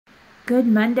Good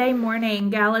Monday morning,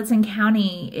 Gallatin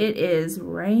County. It is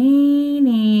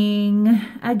raining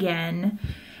again.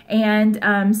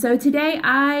 And so today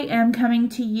I am coming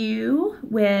to you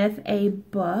with a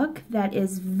book that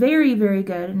is very, very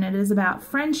good. And it is about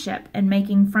friendship and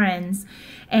making friends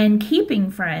and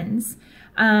keeping friends.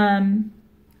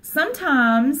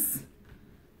 Sometimes,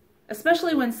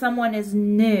 especially when someone is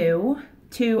new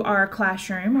to our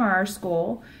classroom or our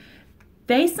school,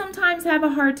 they sometimes have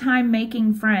a hard time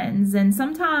making friends, and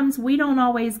sometimes we don't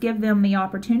always give them the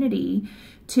opportunity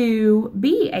to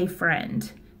be a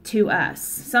friend to us.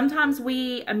 Sometimes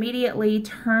we immediately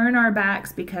turn our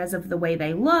backs because of the way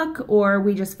they look, or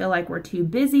we just feel like we're too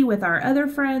busy with our other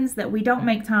friends that we don't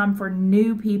make time for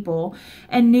new people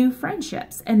and new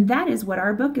friendships. And that is what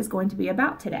our book is going to be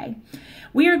about today.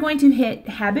 We are going to hit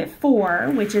habit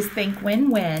 4, which is think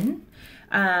win-win.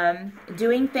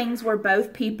 Doing things where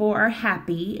both people are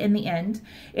happy in the end.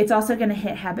 It's also going to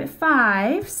hit habit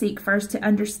 5, seek first to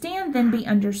understand, then be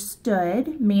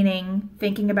understood, meaning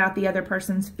thinking about the other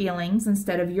person's feelings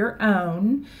instead of your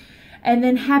own. And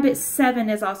then habit 7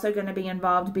 is also going to be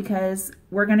involved because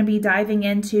we're going to be diving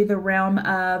into the realm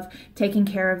of taking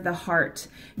care of the heart,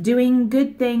 doing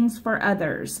good things for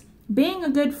others. Being a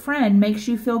good friend makes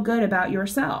you feel good about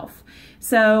yourself.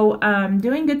 So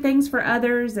doing good things for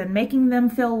others and making them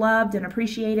feel loved and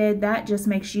appreciated, that just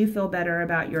makes you feel better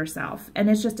about yourself. And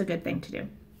it's just a good thing to do.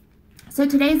 So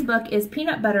today's book is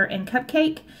Peanut Butter and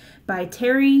Cupcake by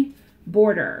Terry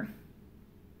Border.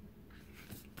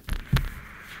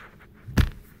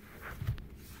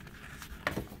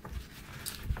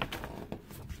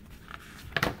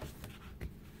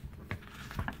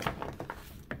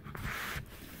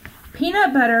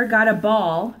 Peanut Butter got a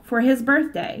ball for his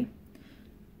birthday.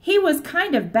 He was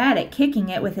kind of bad at kicking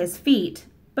it with his feet,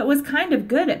 but was kind of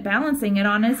good at balancing it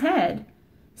on his head.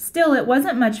 Still, it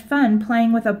wasn't much fun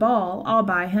playing with a ball all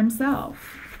by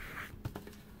himself.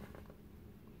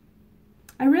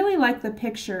 I really like the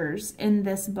pictures in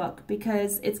this book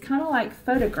because it's kind of like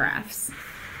photographs.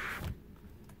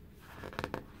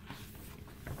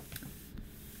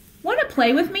 Want to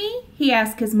play with me? He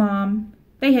asked his mom.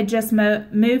 They had just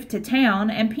moved to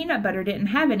town and Peanut Butter didn't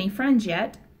have any friends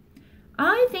yet.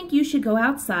 I think you should go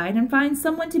outside and find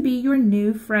someone to be your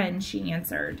new friend, she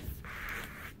answered.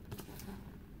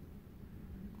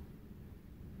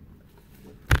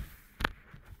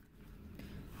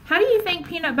 How do you think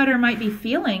Peanut Butter might be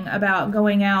feeling about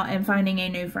going out and finding a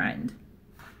new friend?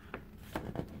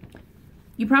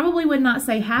 You probably would not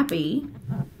say happy,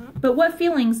 but what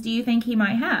feelings do you think he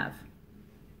might have?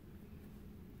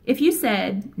 If you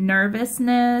said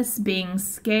nervousness, being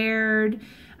scared,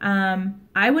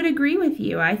 I would agree with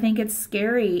you. I think it's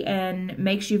scary and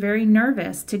makes you very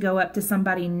nervous to go up to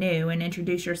somebody new and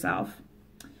introduce yourself.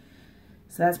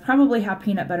 So that's probably how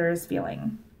Peanut Butter is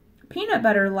feeling. Peanut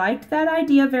Butter liked that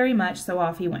idea very much, so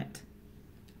off he went.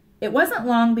 It wasn't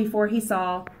long before he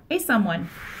saw a someone.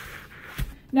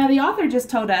 Now, the author just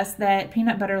told us that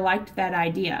Peanut Butter liked that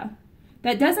idea.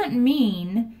 That doesn't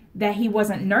mean that he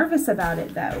wasn't nervous about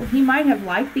it, though. He might have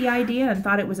liked the idea and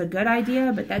thought it was a good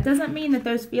idea, but that doesn't mean that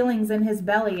those feelings in his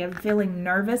belly of feeling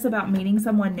nervous about meeting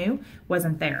someone new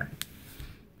wasn't there.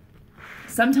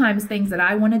 Sometimes things that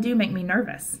I want to do make me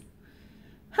nervous.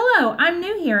 Hello, I'm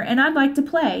new here and I'd like to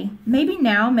play. Maybe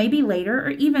now, maybe later,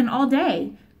 or even all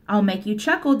day. I'll make you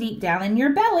chuckle deep down in your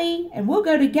belly and we'll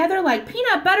go together like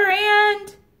peanut butter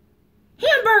and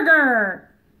hamburger.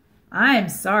 I'm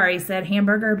sorry, said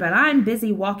Hamburger, but I'm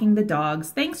busy walking the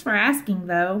dogs. Thanks for asking,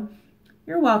 though.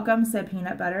 You're welcome, said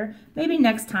Peanut Butter. Maybe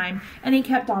next time. And he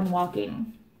kept on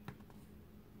walking.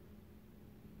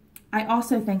 I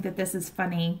also think that this is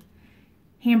funny.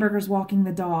 Hamburger's walking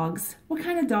the dogs. What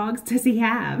kind of dogs does he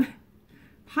have?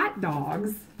 Hot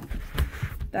dogs.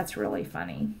 That's really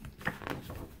funny.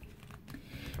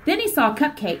 Then he saw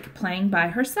Cupcake playing by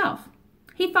herself.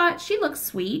 He thought she looked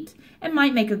sweet and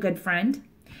might make a good friend.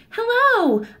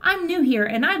 Hello, I'm new here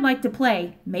and I'd like to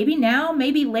play. Maybe now,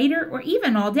 maybe later, or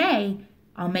even all day.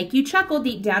 I'll make you chuckle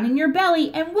deep down in your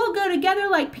belly and we'll go together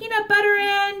like peanut butter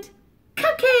and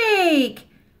Cupcake.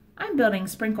 I'm building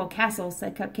sprinkle castles,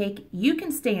 said Cupcake. You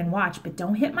can stay and watch, but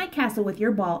don't hit my castle with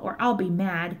your ball or I'll be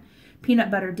mad. Peanut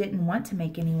Butter didn't want to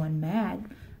make anyone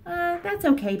mad. That's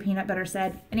okay, Peanut Butter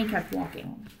said, and he kept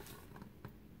walking.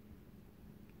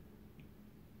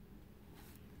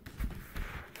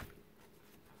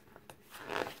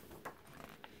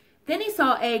 Then he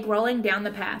saw Egg rolling down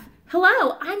the path.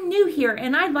 Hello, I'm new here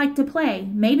and I'd like to play.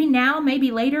 Maybe now,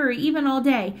 maybe later, or even all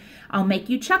day. I'll make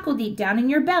you chuckle deep down in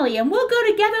your belly and we'll go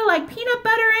together like peanut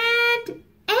butter and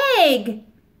egg.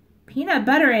 Peanut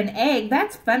butter and egg?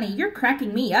 That's funny. You're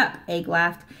cracking me up, Egg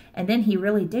laughed. And then he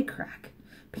really did crack.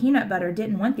 Peanut butter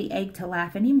didn't want the egg to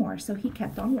laugh anymore, so he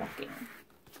kept on walking.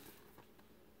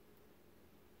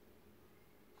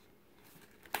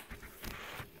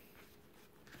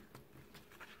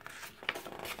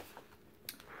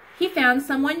 He found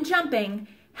someone jumping.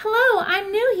 Hello,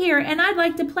 I'm new here and I'd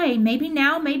like to play. Maybe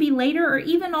now, maybe later, or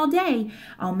even all day.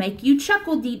 I'll make you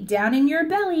chuckle deep down in your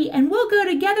belly and we'll go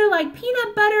together like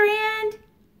peanut butter and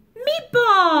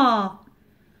meatball.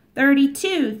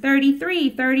 32, 33,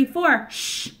 34.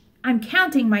 Shh, I'm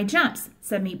counting my jumps,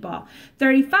 said Meatball.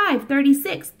 35,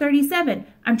 36, 37.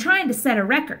 I'm trying to set a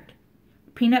record.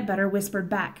 Peanut butter whispered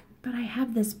back, but I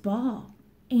have this ball.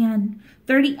 And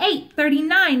 38,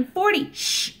 39, 40.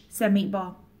 Shh, said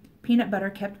Meatball. Peanut butter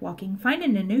kept walking.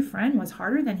 Finding a new friend was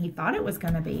harder than he thought it was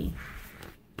going to be.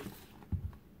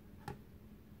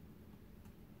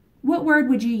 What word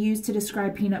would you use to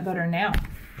describe peanut butter now?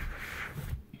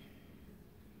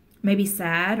 Maybe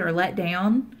sad or let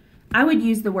down? I would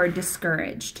use the word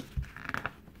discouraged.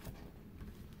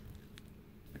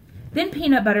 Then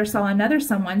Peanut Butter saw another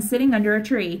someone sitting under a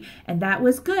tree, and that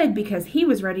was good because he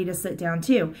was ready to sit down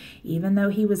too. Even though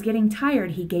he was getting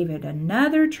tired, he gave it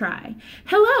another try.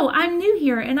 Hello, I'm new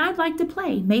here and I'd like to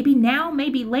play. Maybe now,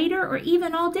 maybe later, or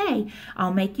even all day.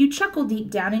 I'll make you chuckle deep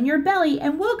down in your belly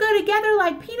and we'll go together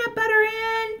like peanut butter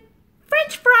and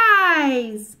French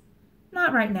fries.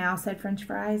 Not right now, said French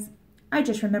Fries. I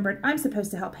just remembered I'm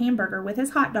supposed to help Hamburger with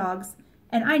his hot dogs,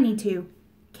 and I need to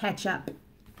catch up.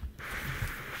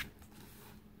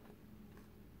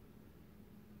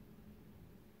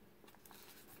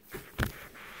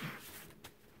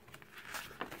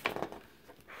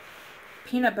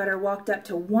 Peanut Butter walked up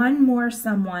to one more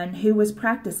someone who was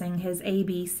practicing his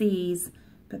ABCs.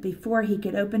 But before he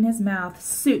could open his mouth,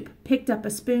 Soup picked up a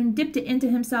spoon, dipped it into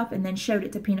himself, and then showed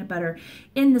it to Peanut Butter.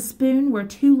 In the spoon were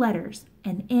two letters,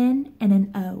 an N and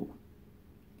an O.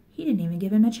 He didn't even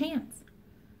give him a chance.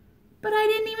 But I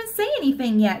didn't even say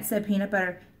anything yet, said Peanut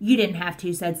Butter. You didn't have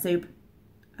to, said Soup.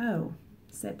 Oh,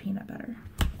 said Peanut Butter.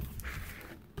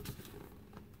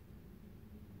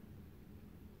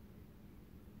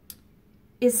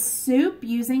 Is Soup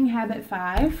using Habit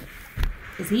 5?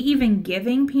 Is he even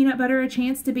giving Peanut Butter a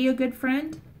chance to be a good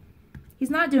friend?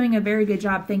 He's not doing a very good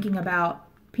job thinking about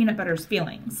Peanut Butter's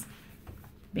feelings,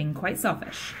 being quite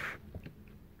selfish.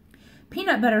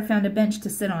 Peanut Butter found a bench to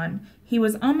sit on. He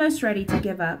was almost ready to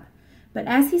give up, but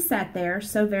as he sat there,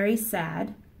 so very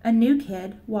sad, a new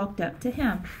kid walked up to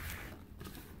him.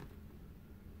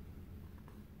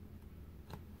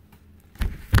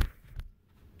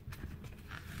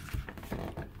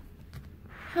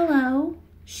 Hello,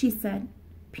 she said.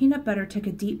 Peanut Butter took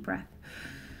a deep breath.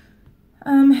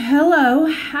 Hello,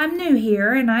 I'm new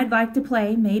here and I'd like to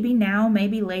play, maybe now,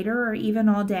 maybe later, or even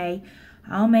all day.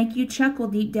 I'll make you chuckle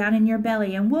deep down in your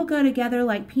belly and we'll go together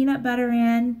like peanut butter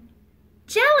and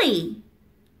jelly.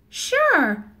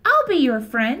 Sure, I'll be your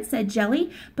friend, said Jelly,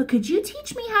 but could you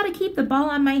teach me how to keep the ball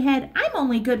on my head? I'm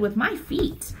only good with my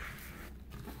feet.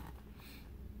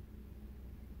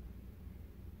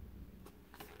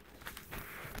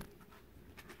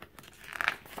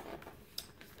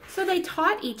 So they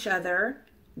taught each other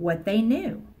what they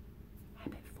knew,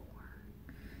 Habit 4,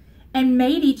 and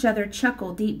made each other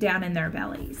chuckle deep down in their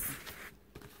bellies.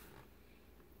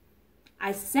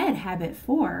 I said Habit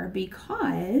 4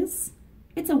 because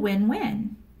it's a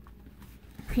win-win.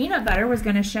 Peanut Butter was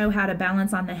going to show how to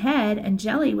balance on the head, and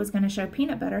Jelly was going to show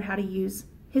Peanut Butter how to use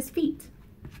his feet.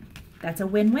 That's a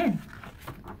win-win.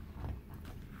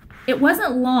 It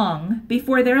wasn't long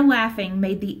before their laughing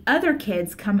made the other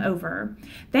kids come over.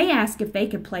 They asked if they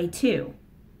could play too.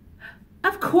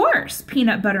 Of course,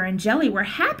 Peanut Butter and Jelly were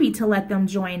happy to let them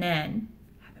join in.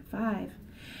 Habit 5.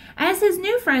 As his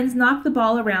new friends knocked the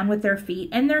ball around with their feet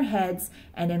and their heads,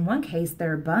 and in one case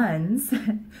their buns,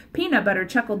 Peanut Butter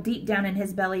chuckled deep down in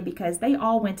his belly because they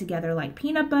all went together like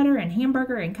peanut butter and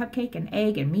hamburger and cupcake and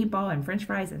egg and meatball and French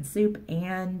fries and soup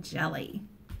and jelly.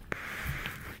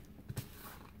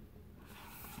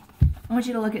 I want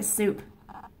you to look at Soup.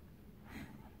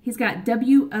 He's got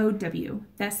W-O-W.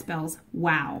 That spells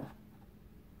wow.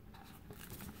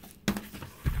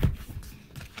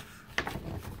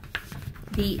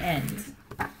 The end.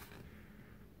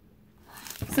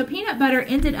 So Peanut Butter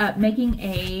ended up making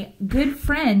a good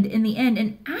friend in the end,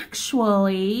 and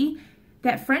actually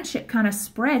that friendship kind of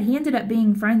spread. He ended up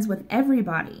being friends with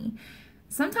everybody.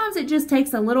 Sometimes it just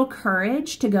takes a little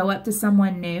courage to go up to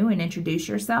someone new and introduce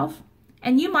yourself.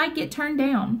 And you might get turned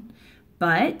down,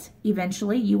 but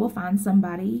eventually you will find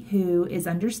somebody who is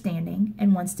understanding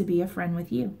and wants to be a friend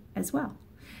with you as well,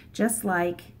 just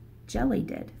like Jelly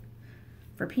did.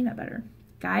 for peanut butter.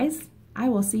 Guys, I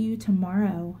will see you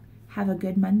tomorrow. Have a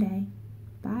good Monday.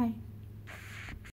 Bye.